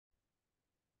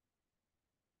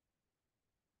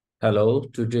Hello,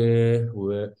 today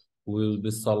we'll be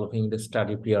solving the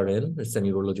study PRN. It's a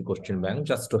neurology question bank,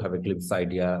 just to have a glimpse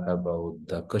idea about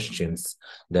the questions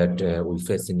that we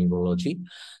face in neurology.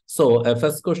 So,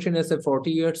 first question is a 40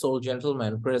 years old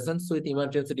gentleman presents with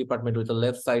emergency department with a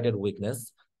left-sided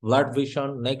weakness, blood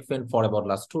vision, neck pain for about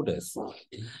last 2 days.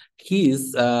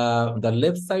 The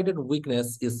left-sided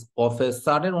weakness is of a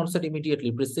sudden onset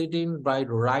immediately preceded by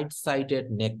right-sided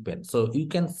neck pain. So you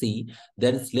can see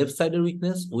there is left-sided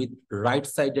weakness with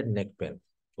right-sided neck pain.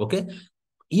 Okay,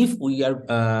 if we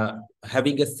are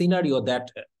having a scenario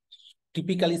that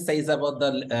typically says about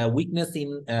the weakness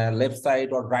in left side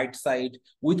or right side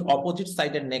with opposite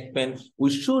sided neck pain, we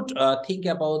should think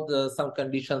about some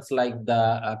conditions like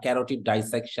the carotid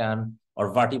dissection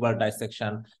or vertebral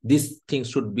dissection. These things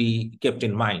should be kept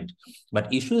in mind.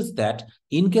 But issue is that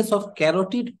in case of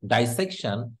carotid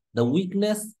dissection, the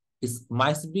weakness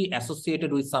must be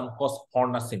associated with some cause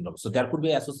Horner syndrome. So there could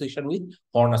be association with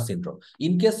Horner syndrome.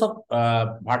 In case of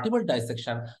vertebral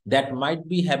dissection, that might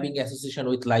be having association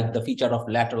with like the feature of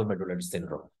lateral medullary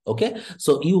syndrome. Okay,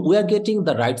 so we are getting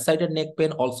the right-sided neck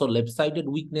pain, also left-sided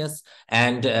weakness,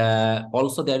 and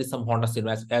also there is some Horner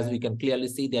syndrome. As we can clearly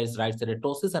see, there is right-sided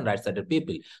ptosis and right-sided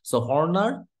pupil. So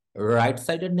Horner,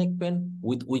 right-sided neck pain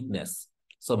with weakness.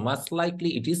 So most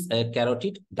likely it is a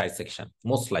carotid dissection,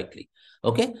 most likely.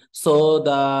 Okay, so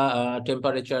the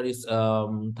temperature is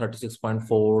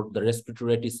 36.4, the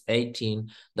respiratory rate is 18,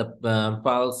 the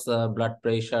pulse blood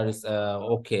pressure is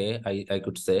okay, I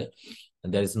could say.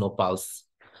 And there is no pulse.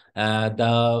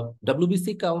 The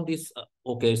WBC count is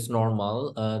okay, it's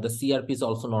normal. The CRP is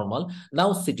also normal.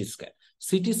 Now CT scan.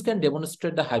 CT scan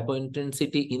demonstrate the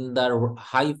hypointensity in the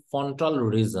high frontal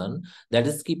region, that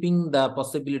is keeping the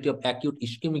possibility of acute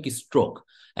ischemic stroke.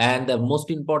 And the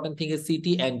most important thing is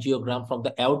CT angiogram from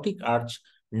the aortic arch,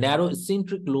 narrow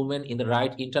eccentric lumen in the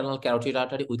right internal carotid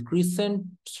artery with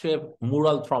crescent-shaped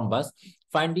mural thrombus,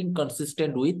 finding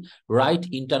consistent with right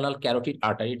internal carotid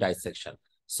artery dissection.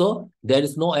 So there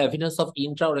is no evidence of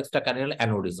intra or extracranial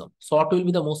aneurysm. So what will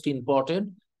be the most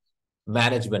important?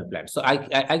 Management plan. So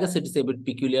I guess it is a bit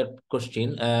peculiar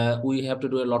question. We have to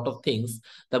do a lot of things.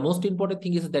 The most important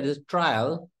thing is there is a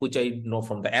trial, which I know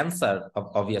from the answer,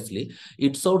 obviously.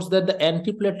 It shows that the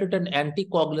antiplatelet and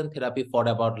anticoagulant therapy for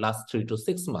about last 3 to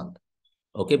 6 months.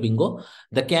 Okay, bingo.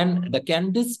 The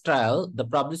Candice trial, the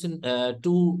published in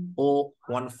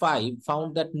 2015,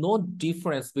 found that no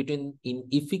difference in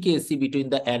efficacy between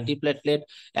the antiplatelet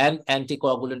and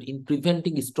anticoagulant in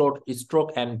preventing stroke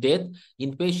and death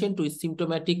in patients with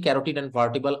symptomatic carotid and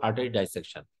vertebral artery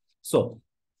dissection. So,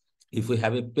 if we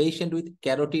have a patient with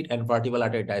carotid and vertebral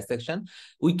artery dissection,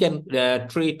 we can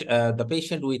treat the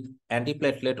patient with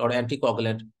antiplatelet or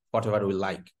anticoagulant, whatever we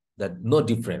like. That no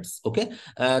difference. Okay,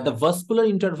 the vascular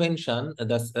intervention,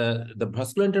 the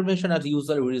vascular intervention are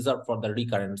usually reserved for the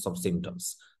recurrence of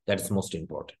symptoms. That's most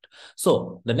important.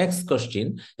 So the next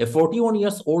question: a 41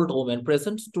 years old woman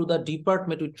presents to the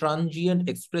department with transient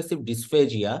expressive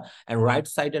dysphagia and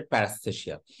right-sided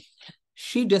paresthesia.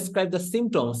 She described the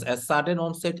symptoms as sudden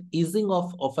onset, easing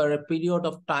off over a period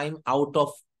of time out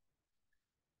of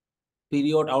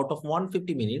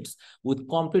 150 minutes with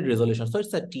complete resolution. So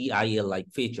it's a TIL-like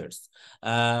features.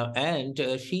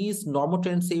 She is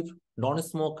normotensive,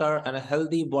 non-smoker, and a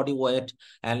healthy body weight,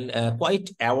 and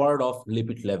quite aware of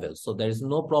lipid levels. So there is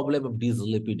no problem of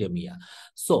dyslipidemia.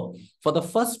 So for the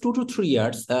first 2 to 3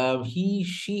 years,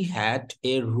 she had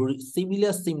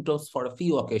similar symptoms for a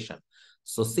few occasions.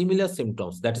 So similar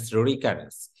symptoms, that is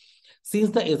recurrence. Since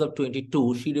the age of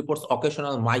 22, she reports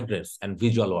occasional migraines and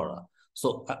visual aura.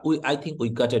 So I think we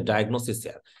got a diagnosis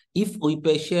here. If we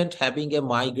patient having a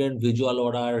migraine, visual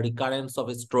aura, recurrence of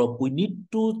a stroke, we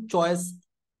need to choose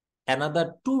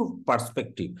another two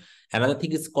perspective. Another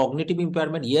thing is cognitive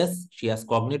impairment. Yes, she has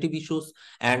cognitive issues,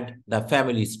 and the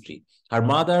family history. Her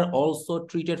mother also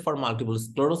treated for multiple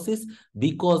sclerosis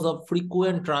because of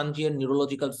frequent transient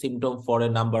neurological symptom for a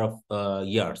number of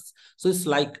years. So it's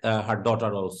like her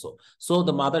daughter also. So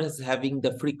the mother is having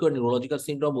the frequent neurological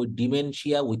syndrome with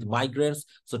dementia, with migraines.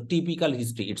 So typical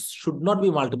history. It should not be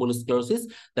multiple sclerosis.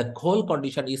 The whole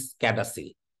condition is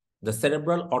CADASIL, the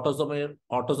cerebral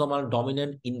autosomal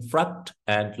dominant infarct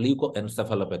and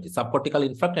leukoencephalopathy, subcortical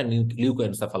infarct and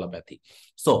leukoencephalopathy.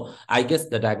 So I guess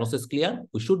the diagnosis is clear.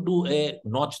 We should do a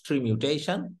notch 3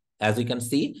 mutation. As you can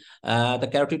see, the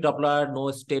carotid Doppler, no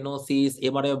stenosis,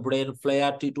 MRI of brain,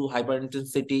 flare T2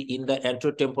 hyperintensity in the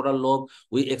anterotemporal lobe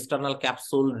with external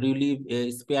capsule,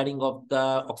 really sparing of the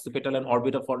occipital and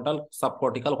orbitofrontal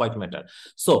subcortical white matter.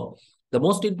 So the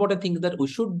most important thing is that we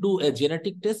should do a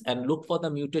genetic test and look for the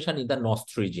mutation in the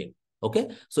NOS3 gene. Okay,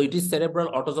 so it is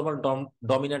cerebral autosomal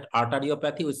dominant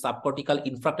arteriopathy with subcortical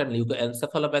infarct and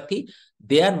leukoencephalopathy.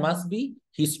 There must be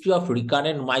history of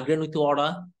recurrent migraine with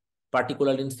aura,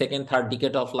 particularly in second, third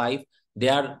decade of life.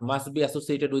 There must be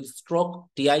associated with stroke,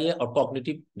 TIA, or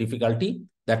cognitive difficulty.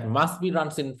 That must be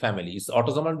runs in family. It's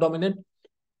autosomal dominant.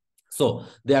 So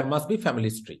there must be family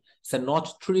history. It's a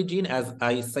NOTCH3 gene, as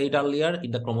I said earlier,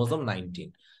 in the chromosome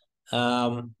 19.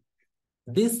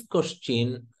 This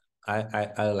question,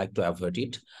 I like to avoid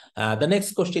it. The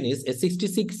next question is, a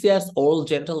 66 years old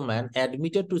gentleman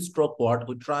admitted to stroke ward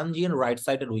with transient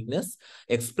right-sided weakness,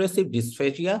 expressive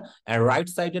dysphagia, and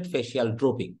right-sided facial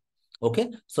drooping.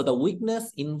 Okay, so the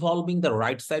weakness involving the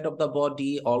right side of the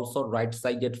body, also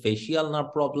right-sided facial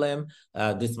nerve problem.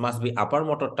 This must be upper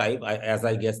motor type, as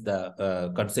I guess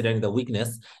the considering the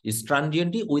weakness is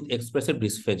transiently with expressive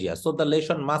dysphagia. So the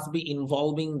lesion must be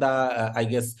involving the, I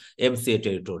guess, MCA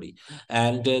territory.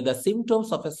 And the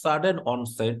symptoms of a sudden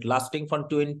onset lasting for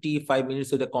 25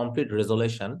 minutes with a complete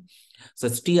resolution. So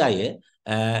it's TIA.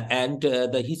 And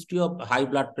the history of high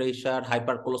blood pressure,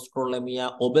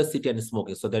 hypercholesterolemia, obesity, and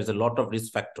smoking. So there's a lot of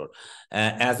risk factor.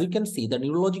 As you can see, the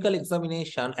neurological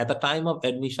examination at the time of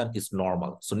admission is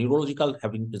normal. So neurological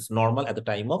having is normal at the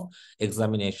time of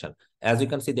examination. As you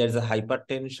can see, there's a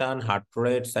hypertension, heart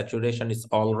rate, saturation is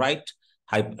all right.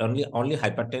 Only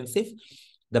hypertensive.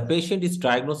 The patient is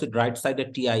diagnosed with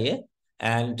right-sided TIA.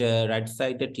 And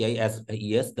right-sided TIA, as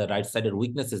yes, the right-sided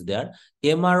weakness is there.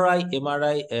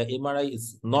 MRI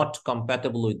is not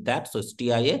compatible with that, so it's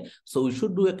TIA. So we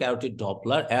should do a carotid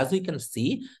Doppler. As we can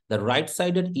see, the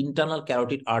right-sided internal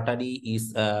carotid artery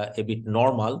is a bit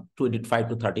normal, 25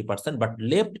 to 30%, but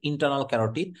left internal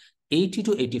carotid 80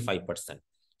 to 85%.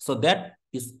 So that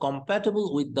is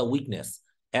compatible with the weakness,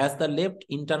 as the left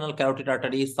internal carotid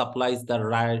artery supplies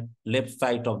the left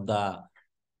side of the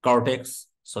cortex.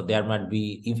 So there might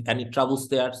be, if any troubles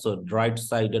there, so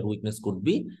right-sided weakness could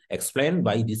be explained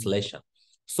by this lesion.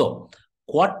 So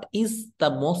what is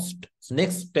the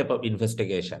next step of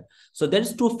investigation? So there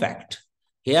is two facts.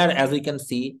 Here, as we can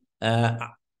see,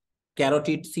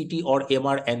 carotid CT or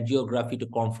MR angiography to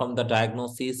confirm the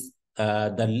diagnosis.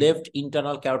 The left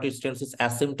internal carotid stenosis is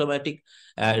asymptomatic.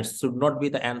 It should not be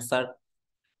the answer.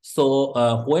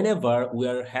 So whenever we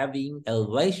are having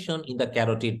elevation in the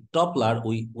carotid Doppler,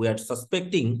 we are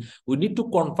suspecting, we need to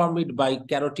confirm it by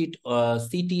carotid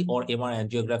CT or MR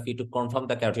angiography to confirm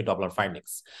the carotid Doppler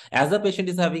findings. As the patient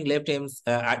is having left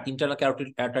internal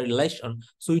carotid artery lesion,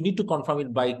 so we need to confirm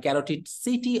it by carotid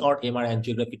CT or MR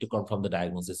angiography to confirm the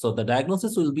diagnosis. So the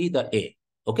diagnosis will be the A.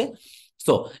 Okay.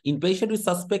 So, in patient with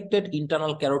suspected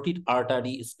internal carotid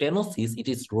artery stenosis, it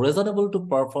is reasonable to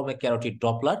perform a carotid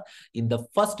Doppler in the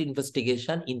first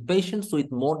investigation. In patients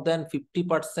with more than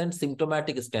 50%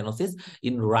 symptomatic stenosis,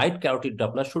 in right carotid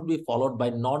Doppler should be followed by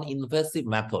non-invasive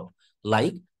method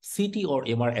like CT or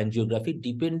MR angiography,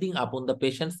 depending upon the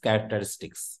patient's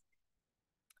characteristics.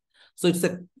 So,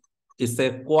 it's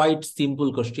a quite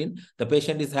simple question. The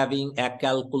patient is having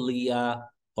acalculia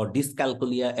or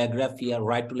dyscalculia, agraphia,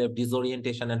 right to left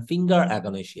disorientation, and finger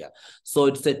agnosia. So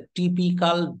it's a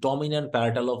typical dominant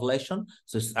parietal lobe lesion.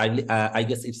 So it's, I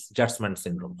guess it's Gerstmann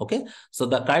syndrome. Okay. So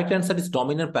the correct answer is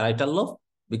dominant parietal lobe,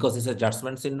 because it's a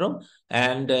Gerstmann syndrome.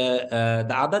 And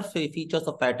the other features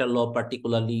of parietal lobe,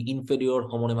 particularly inferior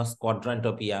homonymous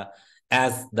quadrantopia,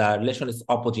 as the lesion is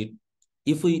opposite.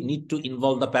 If we need to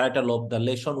involve the parietal lobe, the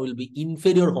lesion will be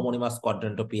inferior homonymous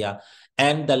quadrantopia,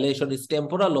 and the lesion is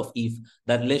temporal lobe if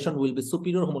the lesion will be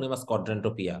superior homonymous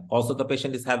quadrantopia. Also, the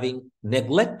patient is having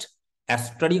neglect,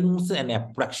 astragalus, and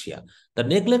apraxia. The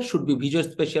neglect should be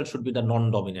visuospatial, should be the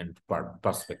non-dominant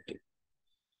perspective.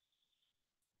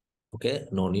 Okay,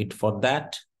 no need for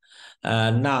that.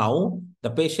 Now, the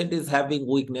patient is having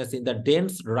weakness in the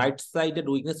dense right-sided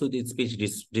weakness with speech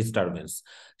disturbance.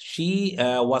 She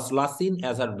was last seen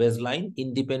as her baseline,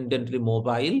 independently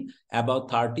mobile, about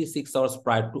 36 hours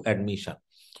prior to admission.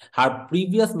 Her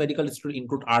previous medical history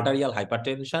include arterial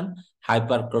hypertension,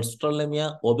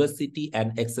 hypercholesterolemia, obesity,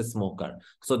 and excess smoker.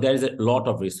 So there is a lot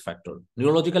of risk factor.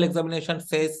 Neurological examination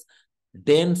says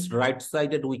dense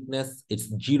right-sided weakness, it's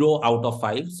 0 out of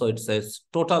 5. So it says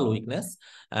total weakness.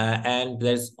 And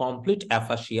there's complete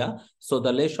aphasia. So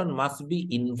the lesion must be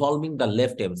involving the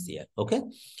left MCA. Okay.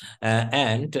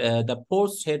 And the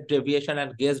post head deviation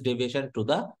and gaze deviation to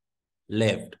the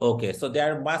left. Okay. So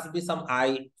there must be some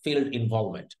eye field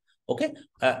involvement. Okay.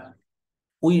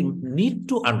 We need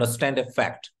to understand a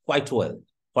fact quite well.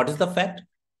 What is the fact?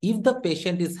 If the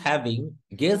patient is having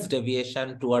gaze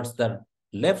deviation towards the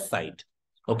left side,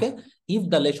 okay, if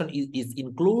the lesion is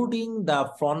including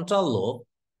the frontal lobe,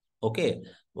 okay,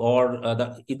 or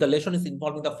if the lesion is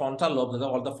involving the frontal lobe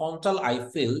or the frontal eye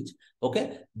field,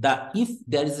 okay, if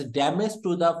there is damage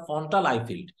to the frontal eye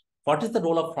field, what is the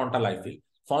role of frontal eye field?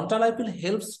 Frontal eye field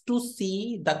helps to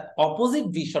see the opposite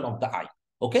vision of the eye.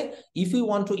 Okay, if you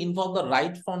want to involve the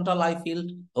right frontal eye field,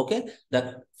 okay,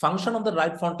 the function of the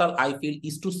right frontal eye field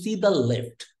is to see the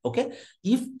left. Okay,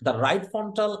 if the right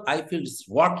frontal eye field is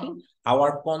working,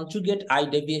 our conjugate eye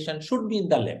deviation should be in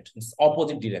the left, it's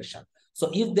opposite direction. So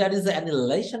if there is any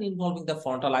lesion involving the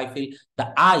frontal eye field,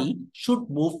 the eye should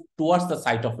move towards the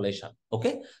site of lesion.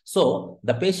 Okay, so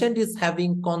the patient is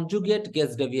having conjugate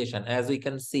gaze deviation. As we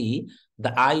can see,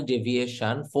 the eye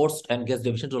deviation, forced and gaze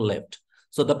deviation to the left.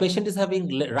 So the patient is having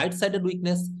right-sided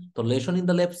weakness, the lesion in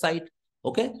the left side.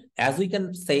 Okay, as we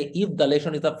can say, if the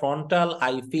lesion is the frontal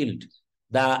eye field,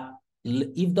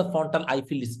 if the frontal eye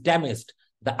field is damaged,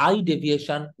 the eye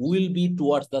deviation will be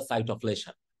towards the site of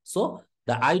lesion. So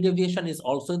the eye deviation is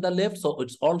also in the left, so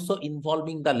it's also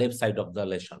involving the left side of the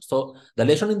lesion. So the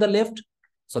lesion in the left,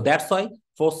 so that's why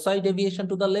forced side deviation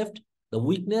to the left, the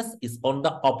weakness is on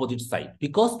the opposite side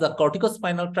because the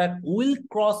corticospinal tract will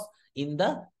cross in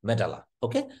the medulla.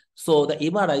 Okay, so the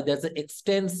MRI, there's an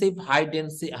extensive high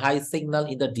density, high signal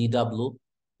in the DW,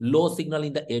 low signal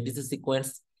in the ADC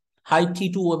sequence, high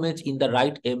T2 image in the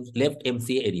left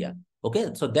MCA area.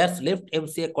 Okay, so that's left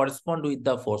MCA correspond with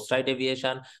the forced side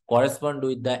deviation, correspond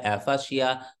with the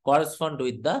aphasia, correspond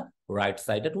with the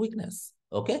right-sided weakness.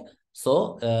 Okay,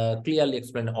 so clearly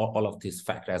explain all of these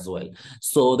facts as well.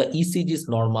 So the ECG is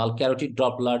normal, carotid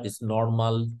Doppler is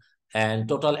normal, and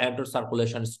total anterior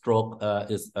circulation stroke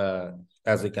is,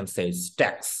 as we can say,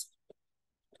 stacks.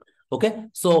 Okay,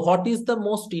 so what is the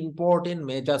most important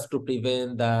measures to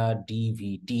prevent the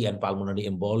DVT and pulmonary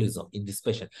embolism in this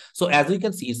patient? So as we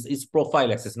can see, it's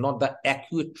prophylaxis, not the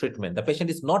acute treatment. The patient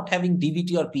is not having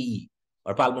DVT or PE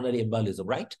or pulmonary embolism,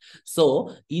 right?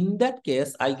 So in that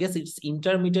case, I guess it's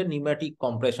intermittent pneumatic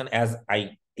compression, as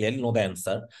I clearly know the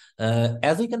answer.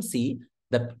 As we can see,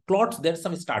 the clots, there's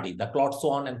some study, the clots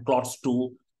 1 and clots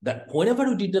 2, that whenever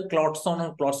we did the clots 1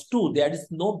 and clots 2, there is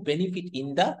no benefit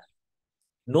in the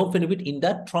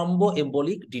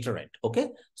thromboembolic deterrent.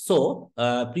 Okay, so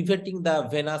preventing the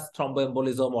venous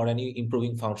thromboembolism or any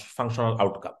improving functional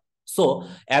outcome. So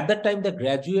at that time, the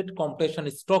graduate compression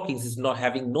stockings is not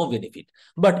having no benefit.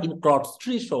 But in CLOTS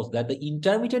 3 shows that the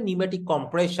intermittent pneumatic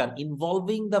compression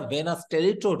involving the venous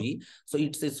territory, so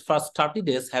it's its first 30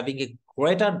 days having a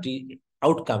greater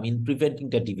outcome in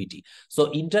preventing the DVT.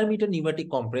 So intermittent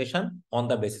pneumatic compression on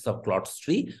the basis of CLOTS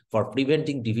 3 for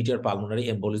preventing DVT or pulmonary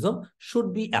embolism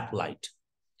should be applied.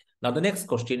 Now, the next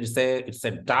question is it's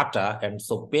a data, and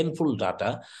so painful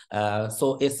data.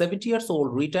 So a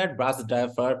 70-year-old retired brass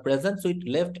diver presents with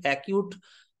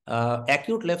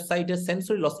acute left-sided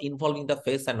sensory loss involving the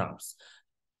face and arms.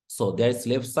 So there is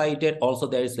left-sided, also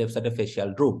there is left-sided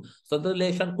facial droop. So the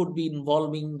lesion could be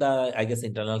involving the, I guess,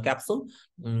 internal capsule.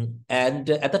 And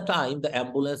at the time, the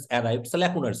ambulance arrived, it's a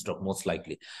lacunar stroke, most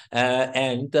likely.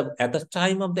 At the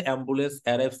time of the ambulance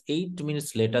arrives, 8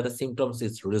 minutes later, the symptoms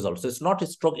is resolved. So it's not a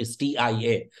stroke, it's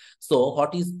TIA. So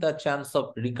what is the chance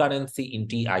of recurrency in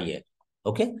TIA?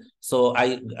 Okay, so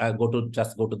I go to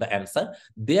the answer.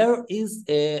 There is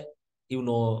a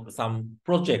some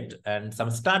project and some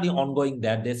study ongoing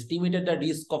that they estimated the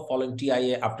risk of following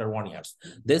TIA after 1 year.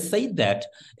 They say that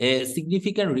a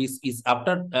significant risk is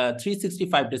after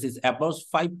 365 days is about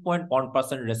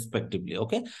 5.1% respectively.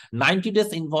 Okay, 90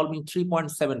 days involving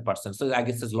 3.7%. So I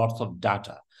guess there's lots of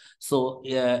data. So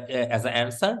as an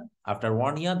answer, after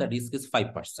 1 year, the risk is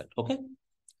 5%. Okay.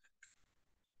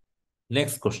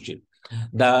 Next question.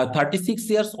 The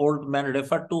 36-year-old man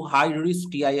referred to high-risk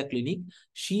TIA clinic.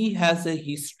 He has a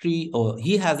history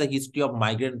of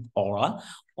migraine aura.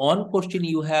 On question,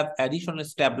 you have additionally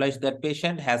established that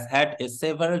patient has had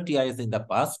several TIAs in the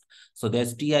past. So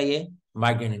there's TIA,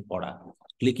 migraine and aura.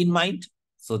 Click in mind.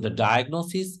 So the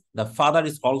diagnosis, the father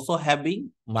is also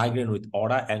having migraine with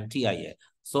aura and TIA.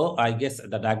 So I guess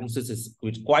the diagnosis is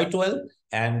quite well,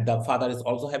 and the father is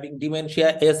also having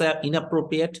dementia as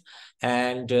inappropriate,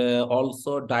 and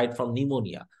also died from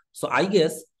pneumonia. So I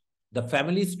guess the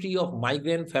family history of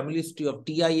migraine, family history of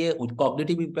TIA with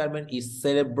cognitive impairment is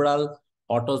cerebral,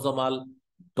 autosomal,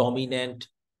 dominant,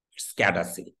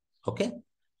 CADASI. Okay.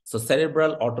 So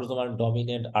cerebral, autosomal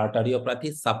dominant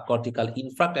arteriopathy, subcortical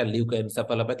infarct, and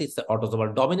leukoencephalopathy is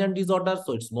autosomal dominant disorder.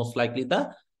 So it's most likely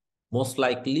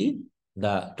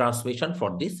the transmission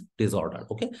for this disorder.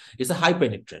 Okay, it's a high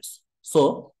penetrance.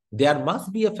 So there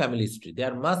must be a family history.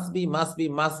 There must be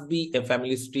a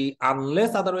family history,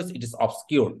 unless otherwise it is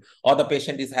obscured or the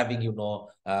patient is having,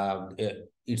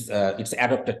 it's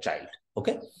adopted child.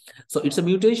 Okay, so it's a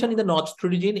mutation in the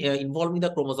Notch3 gene involving the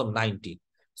chromosome 19.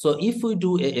 So if we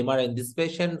do a MRI in this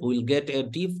patient, we'll get a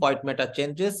deep white matter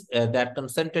changes that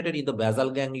concentrated in the basal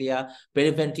ganglia,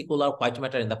 periventricular white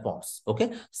matter in the pons.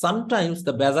 Okay, sometimes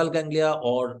the basal ganglia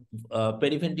or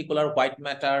periventricular white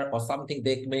matter or something,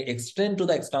 they may extend to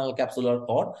the external capsular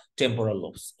or temporal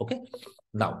lobes. Okay,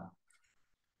 now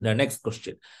the next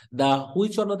question: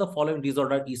 which one of the following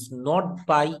disorder is not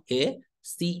by a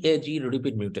CAG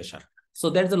repeat mutation? So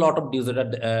there's a lot of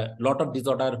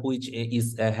disorder which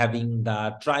is having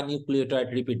the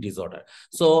trinucleotide repeat disorder.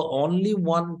 So only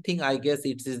one thing, I guess,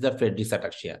 it is the Friedreich's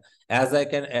ataxia.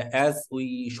 As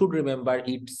we should remember,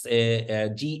 it's a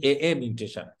GAA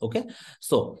mutation. Okay,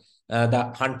 so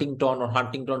the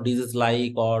Huntington disease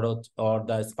like or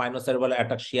the spinocerebellar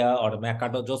ataxia or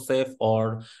Mercator-Joseph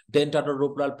or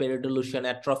dentatorubral peridilution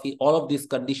atrophy, all of these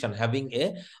condition having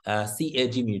a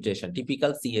CAG mutation,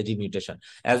 typical CAG mutation.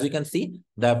 As we can see,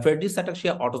 the Friedreich's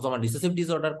ataxia autosomal recessive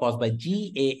disorder caused by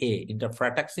GAA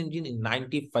interfrataxin gene in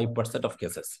 95% of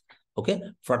cases. Okay,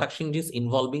 frataxin genes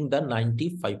involving the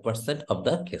 95% of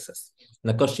the cases.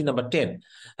 Now, question number 10.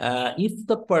 If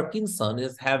the Parkinson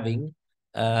is having,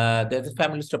 there's a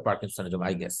family history of Parkinsonism,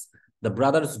 I guess. The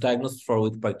brother is diagnosed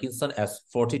with Parkinson as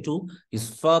 42. His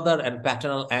father and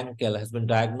paternal uncle has been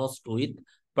diagnosed with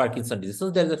Parkinson's disease. So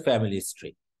there is a family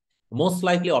history, most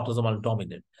likely autosomal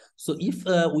dominant. So if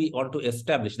we want to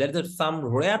establish, there is some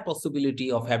rare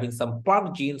possibility of having some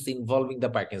PARK genes involving the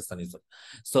Parkinsonism.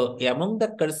 So among the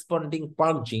corresponding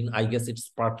PARK gene, I guess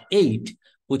it's PARK8,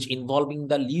 which involving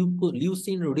the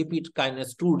leucine repeat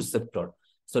kinase 2 receptor.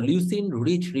 So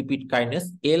leucine-rich repeat kinase,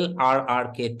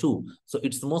 LRRK2. So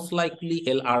it's most likely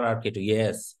LRRK2.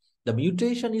 Yes, the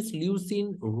mutation is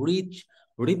leucine-rich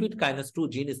repeat kinase 2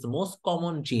 gene is the most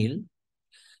common gene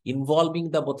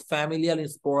involving the both familial and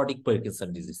sporadic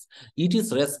Parkinson's disease. It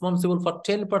is responsible for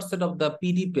 10% of the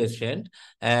PD patient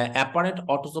apparent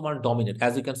autosomal dominant.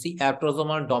 As you can see,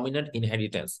 autosomal dominant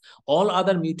inheritance. All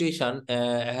other mutation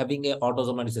having a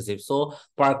autosomal recessive. So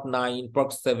PARK9,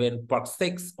 PARK7,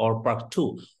 PARK6, or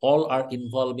PARK2, all are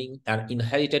involving and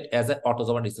inherited as an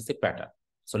autosomal recessive pattern.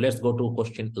 So let's go to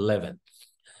question 11.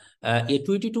 A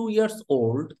 22 years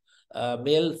old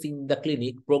male in the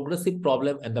clinic, progressive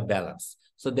problem and the balance.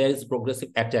 So there is progressive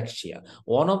ataxia.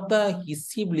 One of his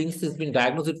siblings has been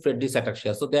diagnosed with Friedreich's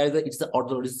ataxia. So it's an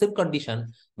autorecessive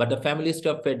condition, but the family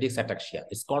history of Friedreich's ataxia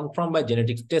is confirmed by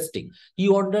genetics testing. He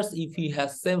wonders if he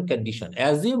has same condition.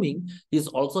 Assuming he is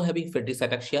also having Friedreich's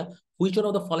ataxia, which one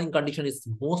of the following condition is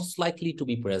most likely to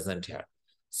be present here?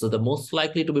 So the most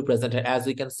likely to be present, as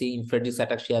we can see in Friedreich's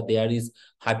ataxia, there is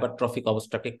hypertrophic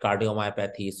obstructive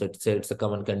cardiomyopathy. So it's a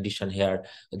common condition here.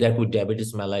 There could be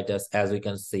diabetes mellitus, as we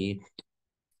can see.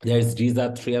 There is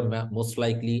dysarthria, most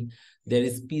likely. There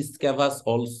is peace cavus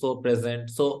also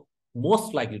present. So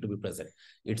most likely to be present.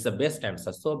 It's the best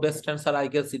answer. So best answer, I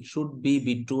guess it should be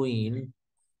between,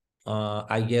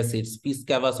 I guess it's peace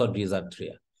cavus or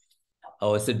dysarthria.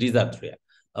 Oh, it's a dysarthria.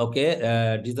 Okay,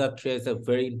 dysarthria is a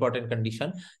very important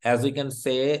condition. As we can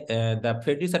say, the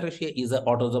Friedreich's ataxia is an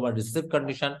autosomal recessive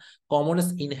condition,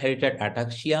 commonest inherited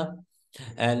ataxia.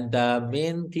 And the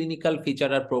main clinical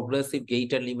feature are progressive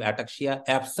gait and limb ataxia,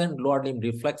 absent lower limb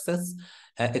reflexes,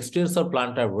 extensor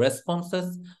plantar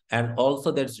responses, and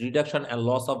also there's reduction and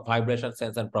loss of vibration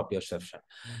sense and proprioception.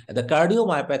 The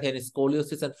cardiomyopathy and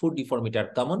scoliosis and foot deformity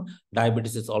are common.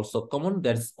 Diabetes is also common.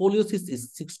 Their scoliosis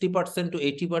is 60% to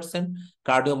 80%,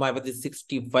 cardiomyopathy is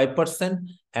 65%,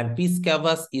 and peace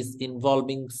cavus is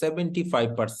involving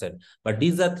 75%. But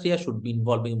dysarthria should be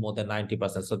involving more than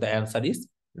 90%. So the answer is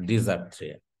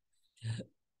dysarthria.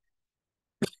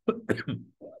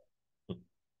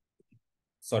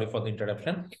 Sorry for the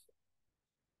interruption.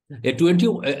 A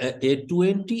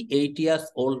 28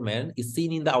 years old man is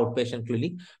seen in the outpatient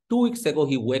clinic. 2 weeks ago,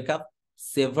 he woke up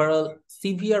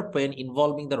severe pain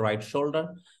involving the right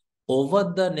shoulder.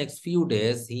 Over the next few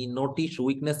days, he noticed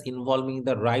weakness involving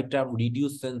the right arm,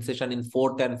 reduced sensation in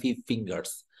 4th and 5th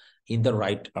fingers in the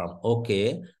right arm.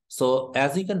 Okay, so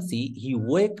as you can see, he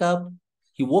woke up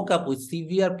with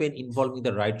severe pain involving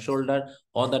the right shoulder.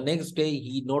 On the next day,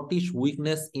 he noticed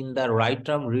weakness in the right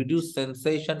arm, reduced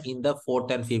sensation in the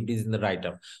 4th and 5th in the right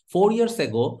arm. 4 years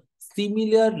ago,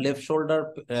 similar left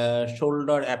shoulder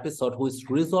episode which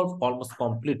resolved almost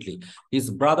completely.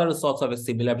 His brother is also have a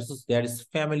similar episode. There is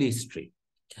family history.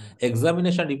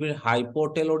 Examination revealed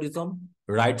hypotelorism,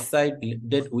 right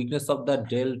sided weakness of the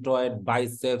deltoid,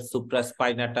 biceps,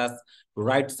 supraspinatus,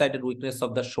 right-sided weakness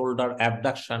of the shoulder,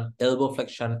 abduction, elbow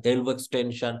flexion, elbow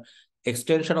extension,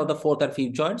 extension of the 4th and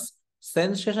 5th joints,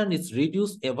 sensation is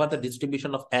reduced over the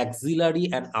distribution of axillary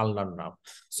and ulnar nerve.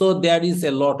 So there is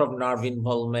a lot of nerve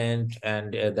involvement,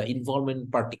 and the involvement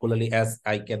particularly, as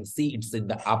I can see, it's in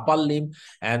the upper limb,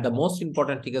 and the most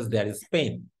important thing is there is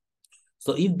pain.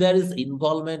 So if there is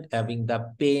involvement having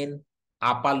the pain,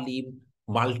 upper limb,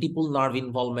 multiple nerve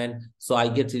involvement, so I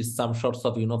guess it's some sorts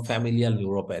of, familial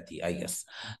neuropathy, I guess.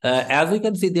 As we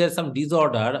can see, there's some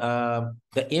disorder,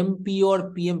 the MP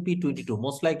or PMP22,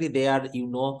 most likely they are,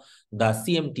 the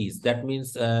CMTs. That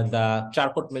means the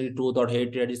Charcot-Marie-Tooth or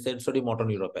hereditary sensory motor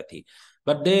neuropathy,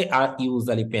 but they are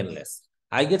usually painless.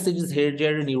 I guess it is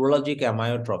hereditary neurologic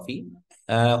amyotrophy.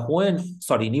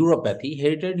 Neuropathy,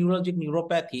 hereditary neurologic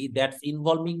neuropathy that's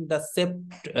involving the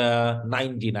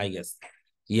SEPT9 gene, I guess.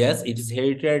 Yes, it is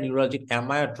hereditary neurologic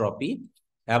amyotrophy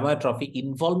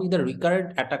involving the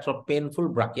recurrent attacks of painful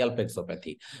brachial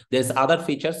plexopathy. There's other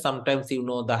features, sometimes, the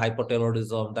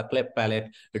hypothyroidism, the cleft palate.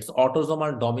 It's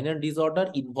autosomal dominant disorder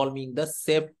involving the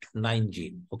SEPT9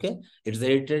 gene. Okay, it's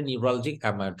hereditary neurologic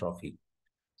amyotrophy.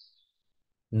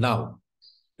 Now,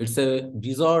 it's a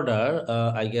disorder,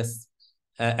 I guess,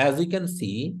 as we can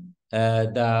see,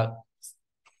 the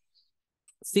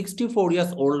 64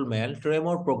 years old man,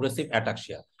 tremor, progressive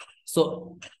ataxia.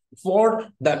 So for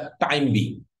the time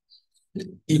being,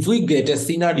 if we get a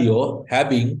scenario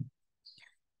having,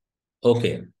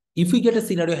 the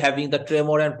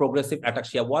tremor and progressive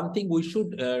ataxia, one thing we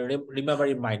should remember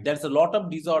in mind, there's a lot of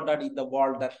disorder in the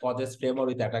world that causes tremor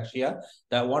with ataxia.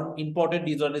 The one important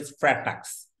disorder is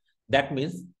FRATAX. That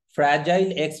means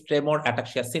Fragile X Tremor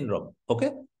Ataxia Syndrome.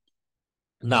 Okay.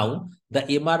 Now, the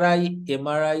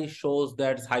MRI shows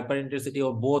that hyperintensity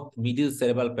of both middle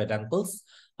cerebral peduncles,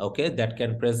 okay, that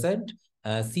can present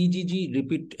CGG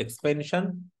repeat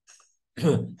expansion,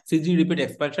 CG repeat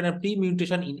expansion and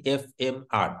pre-mutation in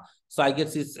FMR. So I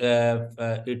guess it's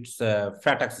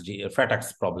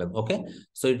FRATAX problem. Okay,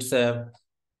 so it's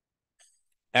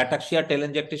ataxia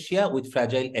telangiectasia with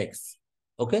Fragile X.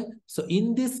 Okay, so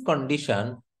in this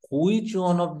condition, which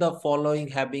one of the following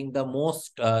having the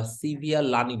most severe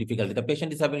learning difficulty? The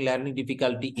patient is having learning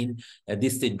difficulty in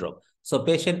this syndrome. So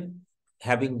patient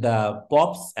having the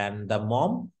POPs and the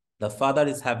mom, the father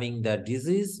is having the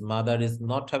disease, mother is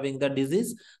not having the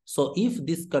disease. So if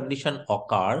this condition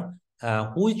occur,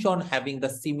 which one having the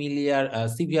similar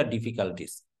severe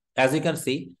difficulties? As you can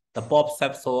see, the POPs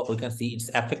have, so we can see it's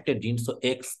affected gene, so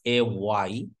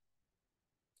XAY,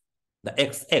 the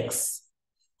XX,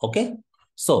 okay?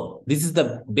 So this is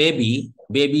the baby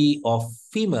of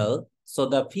female. So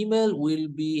the female will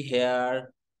be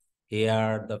here,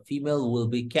 the female will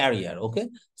be carrier, okay?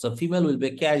 So female will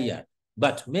be carrier,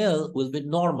 but male will be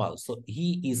normal. So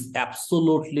he is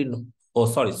absolutely, oh,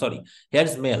 sorry.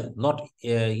 Here's male, not,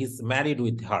 he's married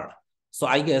with her. So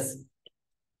I guess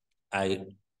I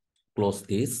close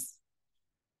this.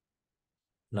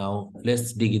 Now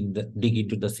let's dig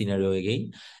into the scenario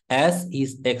again. As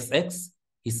is XX,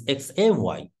 is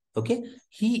XAY. Okay,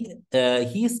 he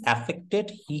is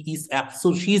affected. She is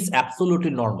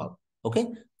absolutely normal. Okay,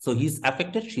 so he's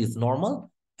affected. She is normal,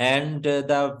 and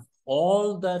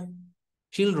all the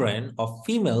children of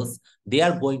females, they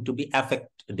are going to be affected.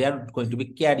 They are going to be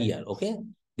carrier. Okay,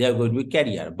 they are going to be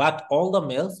carrier, but all the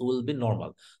males will be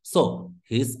normal. So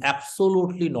he's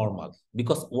absolutely normal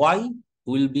because why?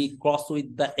 Will be crossed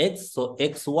with the X. So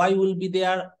XY will be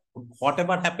there,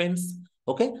 whatever happens.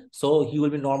 Okay, so he will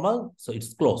be normal. So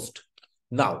it's closed.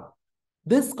 Now,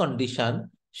 this condition,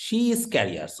 she is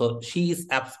carrier. So she is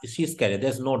carrier.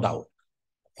 There's no doubt.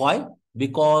 Why?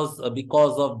 Because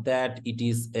of that, it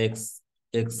is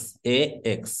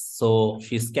XAX. So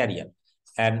she's carrier,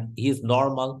 and he's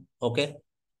normal. Okay.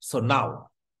 So now,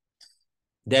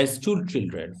 there's two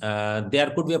children.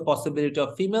 There could be a possibility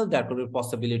of female, there could be a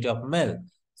possibility of male.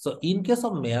 So in case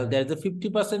of male, there's a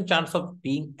 50% chance of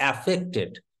being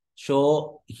affected.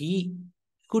 So he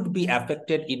could be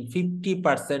affected in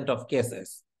 50% of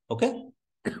cases. Okay.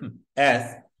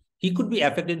 As he could be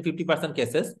affected in 50%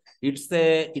 cases, it's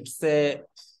a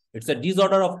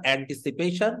disorder of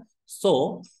anticipation.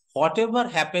 So whatever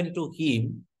happened to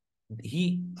him,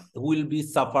 he will be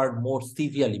suffered more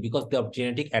severely because of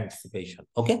genetic anticipation.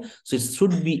 Okay, so it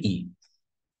should be E.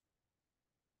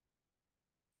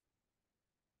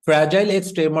 Fragile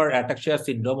X tremor ataxia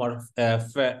syndrome, or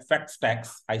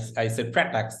FRATAX. I said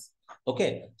FRATAX.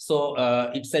 Okay, so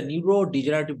it's a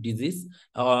neurodegenerative disease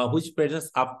which presents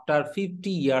after 50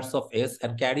 years of age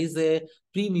and carries a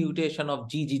pre-mutation of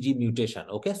GGG mutation.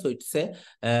 Okay, so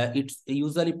it's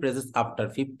usually presents after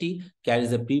 50,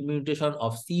 carries a pre-mutation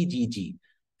of CGG.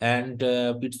 and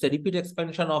it's a repeat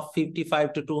expansion of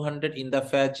 55 to 200 in the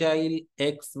Fragile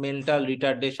X mental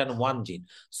retardation 1 gene.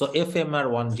 So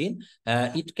FMR1 gene,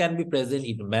 it can be present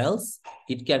in males,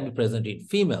 it can be present in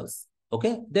females.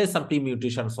 Okay, there's some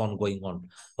pre-mutations going on.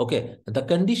 Okay, the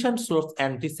condition shows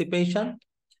anticipation,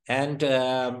 and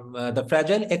the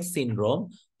Fragile X syndrome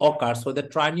occurs where the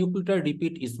trinucleotide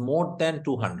repeat is more than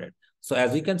 200. So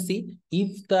as you can see,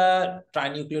 if the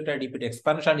trinucleotide repeat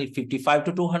expansion is 55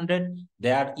 to 200,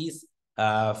 there is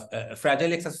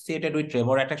Fragile X associated with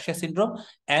tremor ataxia syndrome,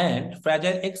 and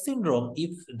Fragile X syndrome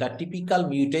if the typical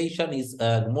mutation is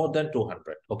more than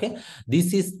 200. Okay,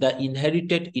 this is the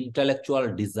inherited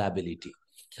intellectual disability.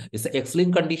 It's an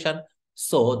X-linked condition.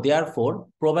 So therefore,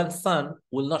 Proven's son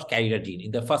will not carry the gene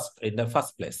in the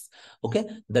first place. Okay,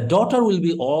 the daughter will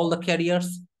be all the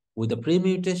carriers with the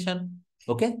pre-mutation.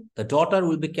 Okay, the daughter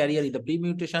will be carrier in the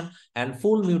pre-mutation, and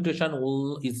full mutation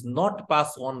is not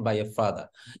passed on by a father.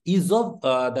 Each of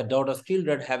the daughter's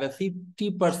children have a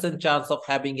 50% chance of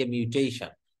having a mutation.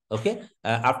 Okay,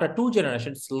 after 2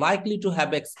 generations, likely to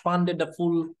have expanded the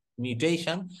full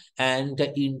mutation, and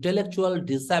intellectual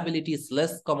disability is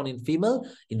less common in female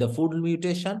in the full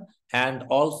mutation, and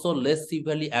also less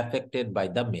severely affected by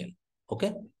the male.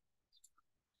 Okay,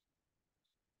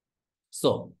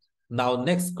 so now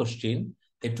next question.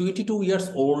 A 22 years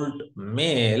old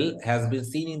male has been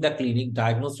seen in the clinic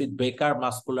diagnosed with Becker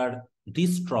muscular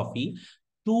dystrophy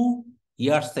 2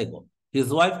 years ago. His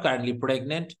wife, currently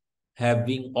pregnant,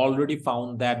 having already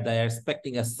found that they are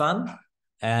expecting a son,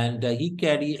 and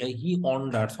he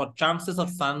wonders what chances of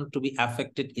son to be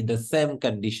affected in the same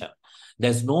condition.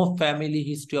 There's no family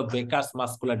history of Becker's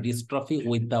muscular dystrophy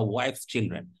with the wife's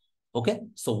children. Okay,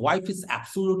 so wife is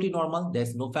absolutely normal.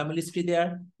 There's no family history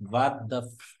there, but the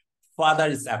father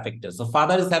is affected. So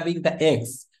father is having the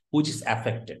X, which is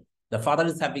affected. The father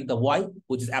is having the Y,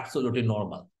 which is absolutely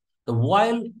normal. The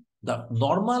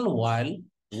normal Y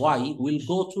will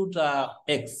go to the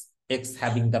X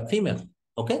having the female.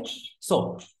 Okay,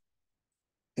 so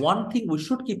one thing we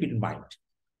should keep in mind: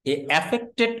 a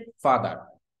affected father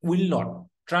will not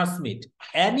transmit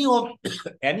any of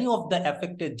the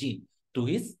affected gene to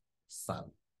his son.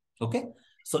 Okay,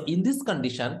 so in this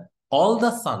condition, all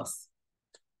the sons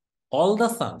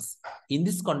in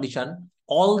this condition,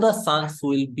 all the sons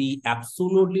will be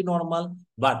absolutely normal,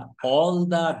 but all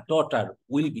the daughter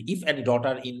will be, if any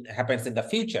daughter happens in the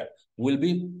future, will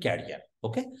be carrier.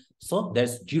 Okay, so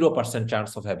there's 0%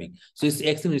 chance of having. So it's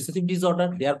X-linked recessive disorder.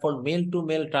 Therefore, male to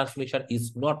male transmission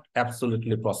is not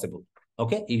absolutely possible.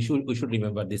 Okay, we should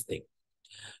remember this thing.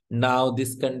 Now,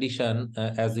 this condition,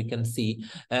 as you can see,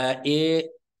 it's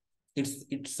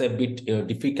a bit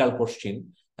difficult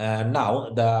question. Now,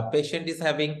 the patient is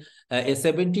having a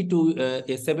 73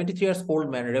 years old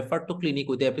man referred to clinic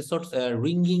with the episodes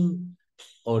ringing,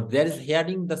 or there is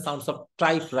hearing the sounds of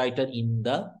typewriter in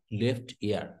the left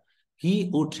ear. He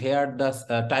would hear the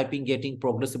typing getting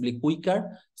progressively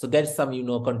quicker. So there's some,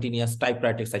 continuous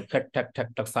typewriting, like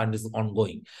tuck sound is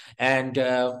ongoing. And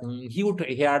he would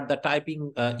hear the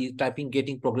typing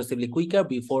getting progressively quicker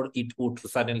before it would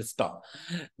suddenly stop.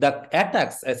 The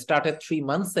attacks started 3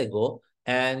 months ago,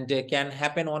 and can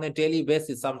happen on a daily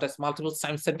basis, sometimes multiple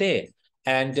times a day.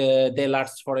 And they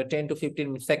last for 10 to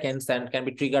 15 seconds and can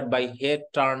be triggered by head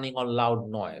turning or loud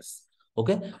noise.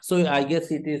 Okay, so I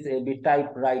guess it is a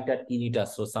typewriter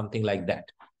tinnitus or something like that.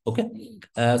 Okay,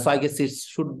 so I guess it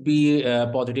should be a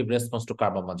positive response to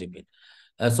carbamazepine.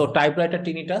 So typewriter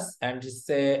tinnitus, and it's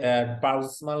a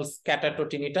paroxysmal scatterto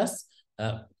tinnitus.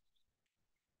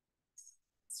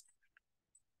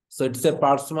 So it's a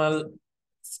paroxysmal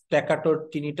staccato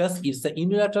tinnitus. It's a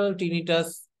unilateral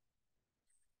tinnitus.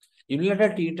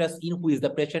 Unilateral tinnitus in which the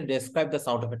patient describes the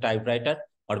sound of a typewriter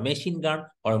or machine gun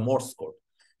or a Morse code.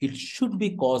 It should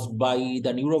be caused by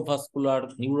the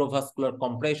neurovascular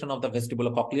compression of the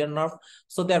vestibulocochlear nerve.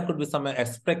 So there could be some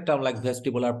spectrum like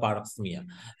vestibular paroxysmia.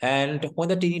 And when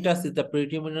the tinnitus is the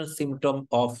predominant symptom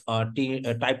of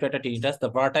typewriter tinnitus, the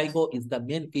vertigo is the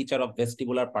main feature of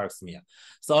vestibular paroxysmia.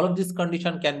 So all of this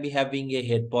condition can be having a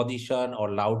head position or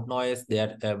loud noise.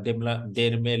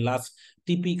 They may last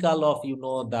typical of,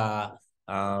 the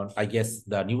I guess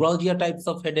the neuralgia types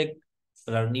of headache.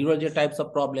 There are neurology types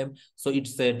of problem. So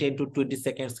it's 10 to 20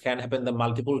 seconds, can happen the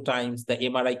multiple times. The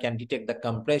MRI can detect the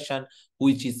compression,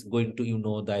 which is going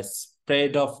to, the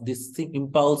spread of this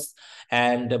impulse,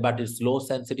 but it's low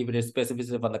sensitivity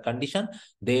specificity for the condition.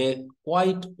 They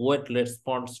quite wet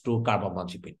response to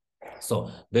carbamazepine. So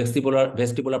vestibular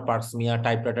paroxysmia,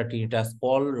 typewriter tinnitus,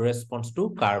 all response to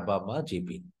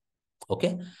carbamazepine.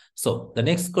 Okay, so the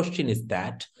next question is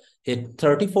that A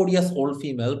 34 years old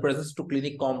female presents to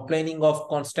clinic complaining of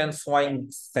constant swelling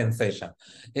sensation.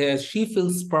 She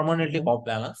feels permanently off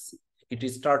balance. It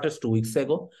started 2 weeks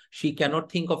ago. She cannot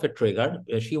think of a trigger.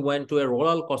 She went to a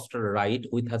roller coaster ride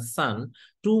with her son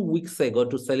 2 weeks ago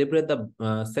to celebrate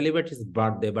his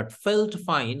birthday, but felt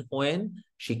fine when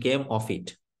she came off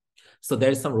it. So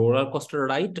there is some roller coaster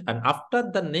ride, and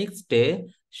after the next day,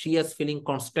 she is feeling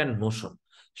constant motion.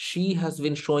 She has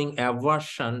been showing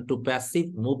aversion to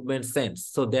passive movement sense.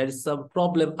 So there is some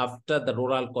problem after the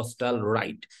roller coaster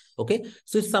ride. Okay,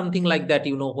 so it's something like that.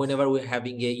 Whenever we're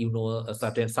having a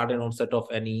certain onset of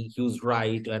any huge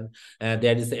ride, and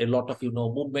there is a lot of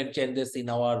movement changes in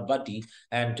our body,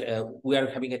 and we are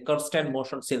having a constant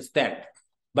motion since that.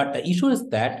 But the issue is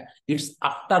that it's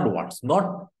afterwards,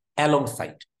 not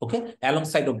alongside, okay,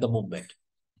 alongside of the movement.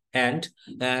 And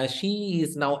she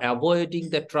is now avoiding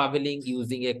the traveling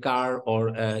using a car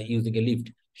or using a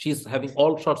lift. She's having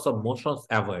all sorts of motions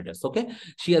avoidance. Okay,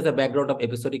 she has a background of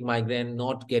episodic migraine,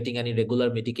 not getting any regular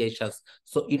medications.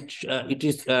 So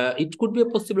it could be a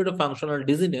possibility of functional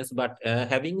dizziness, but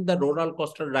having the roller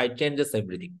coaster ride changes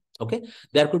everything. Okay,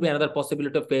 there could be another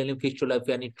possibility of perineum fistula if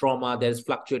any trauma. There is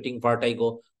fluctuating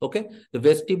vertigo. Okay, the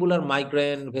vestibular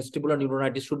migraine, vestibular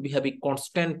neuronitis should be having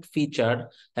constant feature,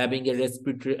 having a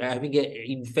respiratory, having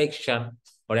a infection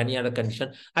or any other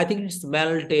condition. I think it's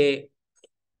Malte.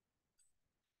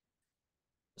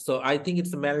 So I think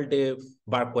it's Malte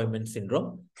Bark-Wyman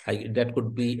syndrome. That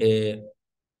could be a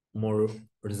more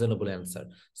reasonable answer.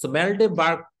 So Malte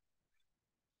Bark.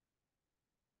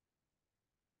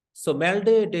 So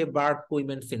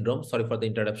Maelde-de-Bark-Wyman syndrome, sorry for the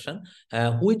interruption,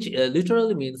 which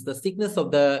literally means the sickness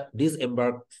of the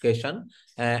disembarkation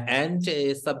and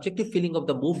a subjective feeling of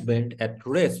the movement at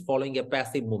rest following a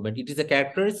passive movement. It is a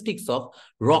characteristics of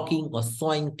rocking or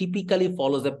swaying typically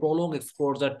follows a prolonged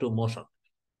exposure to motion.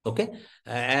 Okay,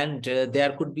 and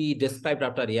there could be described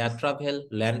after air travel,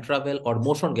 land travel, or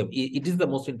motion game. It is the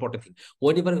most important thing.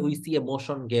 Whenever we see a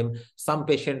motion game, some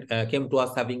patient came to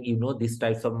us having these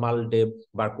types of Maelde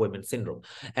Bark-Wyman syndrome,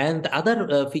 and the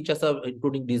other features are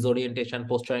including disorientation,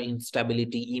 postural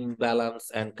instability, imbalance,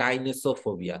 and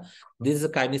kinesiophobia. This is a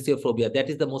kinesiophobia that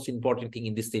is the most important thing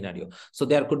in this scenario. So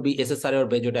there could be SSRI or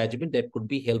benzodiazepine that could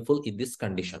be helpful in this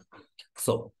condition.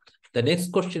 So the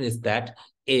next question is that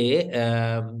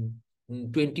a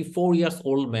 24 years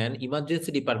old man,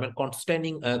 emergency department,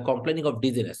 complaining of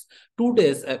dizziness. 2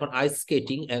 days on ice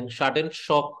skating and sudden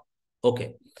shock.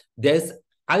 Okay, there's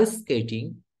ice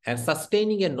skating and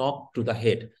sustaining a knock to the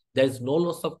head. There is no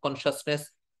loss of consciousness.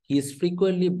 He is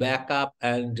frequently back up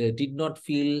and did not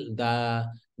feel the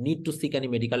need to seek any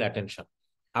medical attention.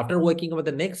 After waking up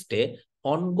the next day,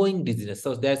 ongoing dizziness.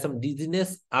 So there's some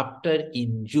dizziness after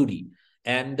injury.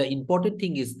 And the important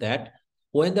thing is that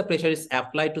when the pressure is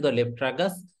applied to the left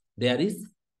tragus, there is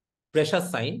pressure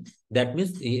sign. That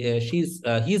means he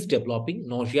is developing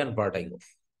nausea and vertigo.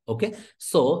 Okay,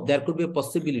 so there could be a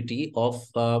possibility of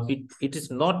it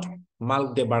is not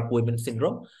Maelde Bark-Wyman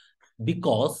syndrome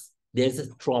because there is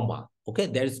a trauma. Okay,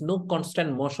 there is no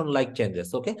constant motion like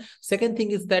changes. Okay, second thing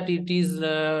is that it is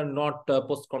not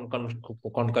post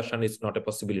concussion is not a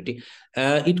possibility.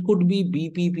 It could be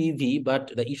BPPV,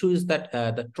 but the issue is that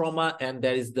the trauma and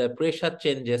there is the pressure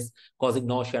changes causing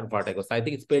nausea and vertigo. So I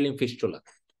think it's perilymph fistula.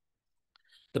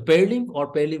 The perilymph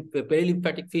or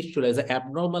perilymphatic fistula is an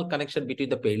abnormal connection between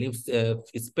the perilymph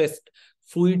space,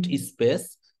 fluid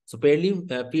space. So perilymph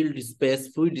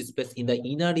fluid space in the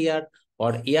inner ear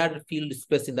or air filled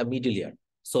space in the middle ear.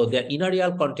 So the inner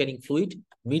ear containing fluid,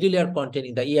 middle ear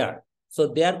containing the air. So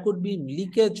there could be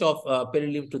leakage of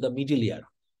perilymph to the middle ear,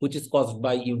 which is caused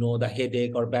by the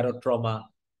headache or barotrauma.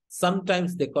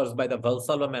 Sometimes they caused by the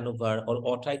Valsalva maneuver or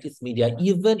otitis media,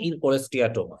 even in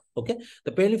cholesteatoma. Okay,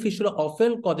 the perilymph fistula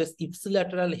often causes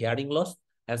ipsilateral hearing loss,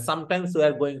 and sometimes we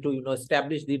are going to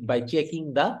establish it by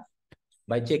checking the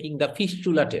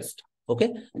fistula test.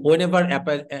 Okay, whenever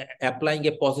applying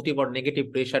a positive or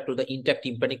negative pressure to the intact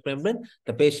tympanic membrane,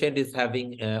 the patient is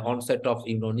having onset of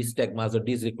nystagmus or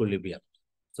disequilibrium.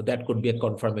 So that could be a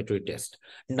confirmatory test.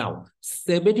 Now,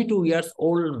 72 years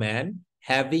old man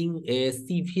having a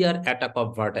severe attack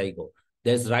of vertigo.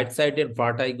 There's right-sided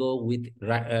vertigo with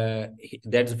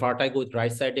right-sided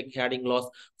hearing loss,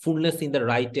 fullness in the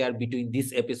right ear between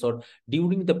this episode.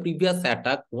 During the previous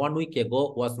attack, 1 week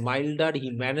ago, was milder.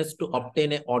 He managed to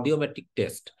obtain an audiometric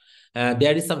test.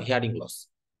 There is some hearing loss.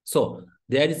 So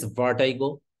there is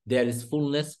vertigo, there is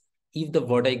fullness, if the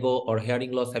vertigo or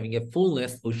hearing loss having a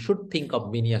fullness, we should think of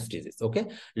Meniere's disease. Okay.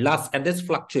 Last, and there's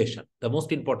fluctuation. The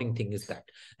most important thing is that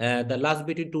the last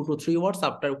between 2 to 3 hours,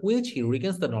 after which he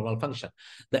regains the normal function.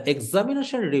 The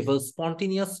examination reveals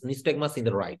spontaneous nystagmus in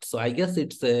the right. So I guess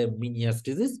it's a Meniere's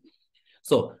disease.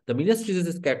 So the Meniere's disease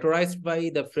is characterized by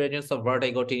the presence of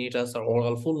vertigo, tinnitus, or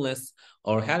oral fullness,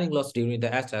 or hearing loss during the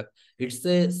attack. It's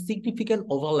a significant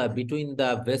overlap between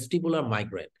the vestibular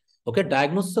migraine. Okay,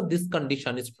 diagnosis of this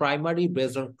condition is primarily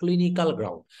based on clinical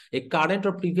ground, a current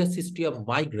or previous history of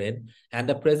migraine, and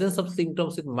the presence of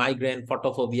symptoms with migraine,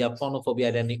 photophobia, phonophobia,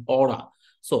 and any aura.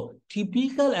 So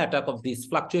typical attack of this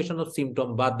fluctuation of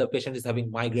symptom, but the patient is having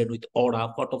migraine with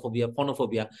aura, photophobia,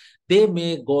 phonophobia, they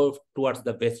may go towards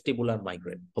the vestibular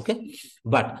migraine. Okay,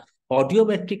 but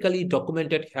audiometrically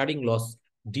documented hearing loss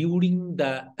during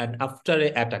the and after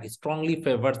an attack strongly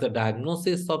favors the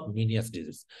diagnosis of Meniere's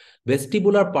disease.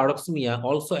 Vestibular paroxysmia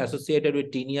also associated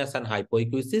with tinnitus and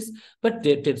hypoacusis, but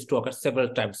they tends to occur several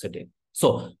times a day.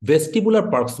 So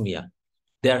vestibular paroxysmia,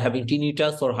 they are having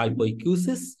tinnitus or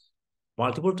hypoacusis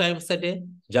multiple times a day,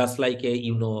 just like a,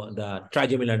 the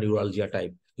trigeminal neuralgia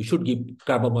type. You should give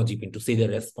carbamazepine to see the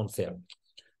response here.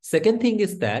 Second thing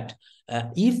is that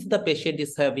if the patient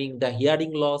is having the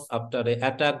hearing loss after an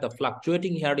attack, the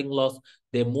fluctuating hearing loss,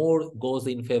 they more goes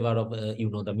in favor of,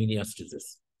 the Meniere's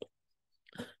disease.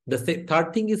 The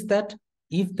third thing is that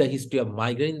if the history of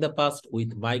migraine in the past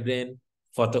with migraine,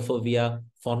 photophobia,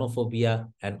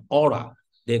 phonophobia, and aura,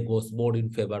 they goes more in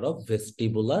favor of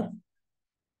vestibular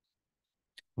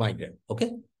migraine.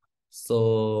 Okay.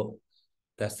 So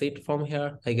that's it from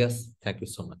here, I guess. Thank you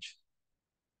so much.